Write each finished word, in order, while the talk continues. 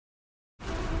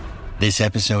This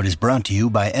episode is brought to you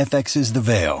by FX's The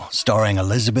Veil, starring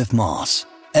Elizabeth Moss.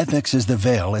 FX's The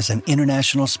Veil is an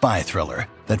international spy thriller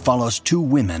that follows two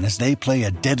women as they play a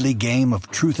deadly game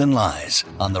of truth and lies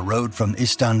on the road from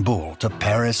Istanbul to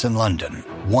Paris and London.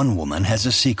 One woman has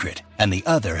a secret, and the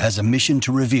other has a mission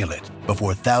to reveal it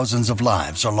before thousands of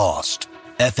lives are lost.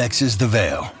 FX's The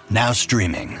Veil, now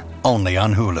streaming, only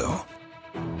on Hulu.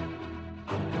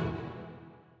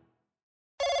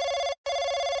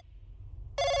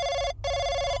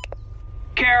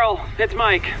 Carol, it's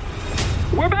Mike.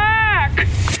 We're back!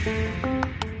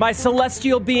 My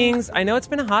celestial beings, I know it's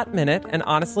been a hot minute, and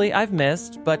honestly, I've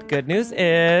missed, but good news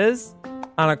is,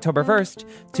 on October 1st,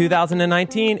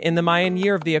 2019, in the Mayan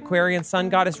year of the Aquarian sun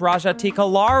goddess Raja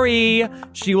Tikalari,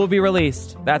 she will be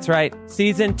released. That's right,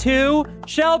 Season 2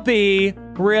 shall be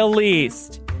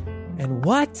released. And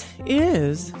what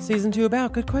is Season 2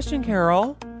 about? Good question,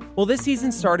 Carol. Well, this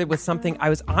season started with something I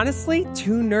was honestly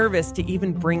too nervous to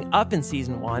even bring up in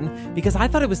Season 1 because I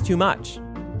thought it was too much.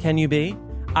 Can you be?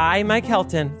 I, Mike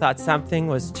Helton, thought something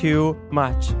was too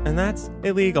much, and that's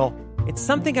illegal. It's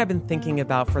something I've been thinking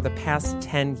about for the past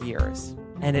 10 years,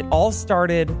 and it all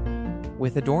started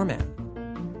with a doorman.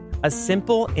 A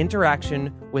simple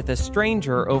interaction with a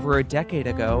stranger over a decade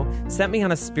ago sent me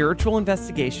on a spiritual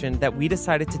investigation that we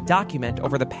decided to document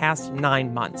over the past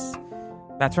 9 months.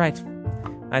 That's right.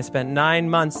 I spent 9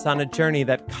 months on a journey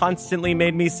that constantly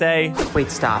made me say, wait,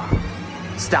 stop.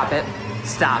 Stop it.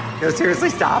 Stop. No, seriously,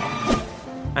 stop.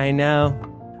 I know.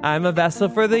 I'm a vessel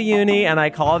for the uni, and I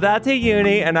called out to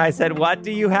uni, and I said, what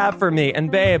do you have for me? And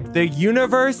babe, the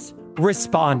universe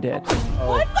responded.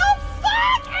 What the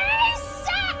fuck?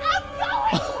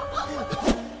 I'm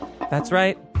going. That's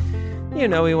right. You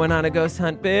know we went on a ghost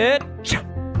hunt, bitch.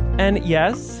 And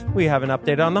yes, we have an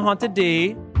update on the Haunted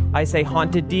D. I say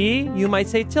Haunted D, you might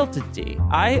say Tilted D.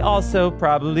 I also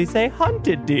probably say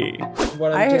Haunted D.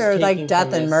 I hear like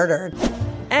death and murder.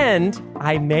 And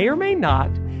I may or may not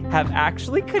have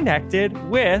actually connected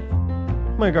with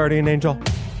my guardian angel.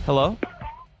 Hello?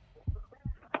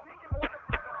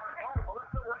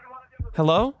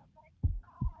 Hello?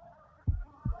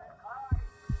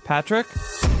 Patrick?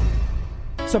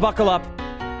 So buckle up.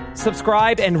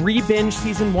 Subscribe and re-binge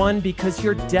Season 1 because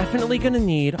you're definitely going to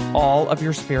need all of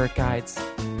your spirit guides.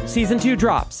 Season 2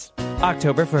 drops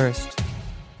October 1st.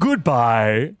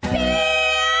 Goodbye.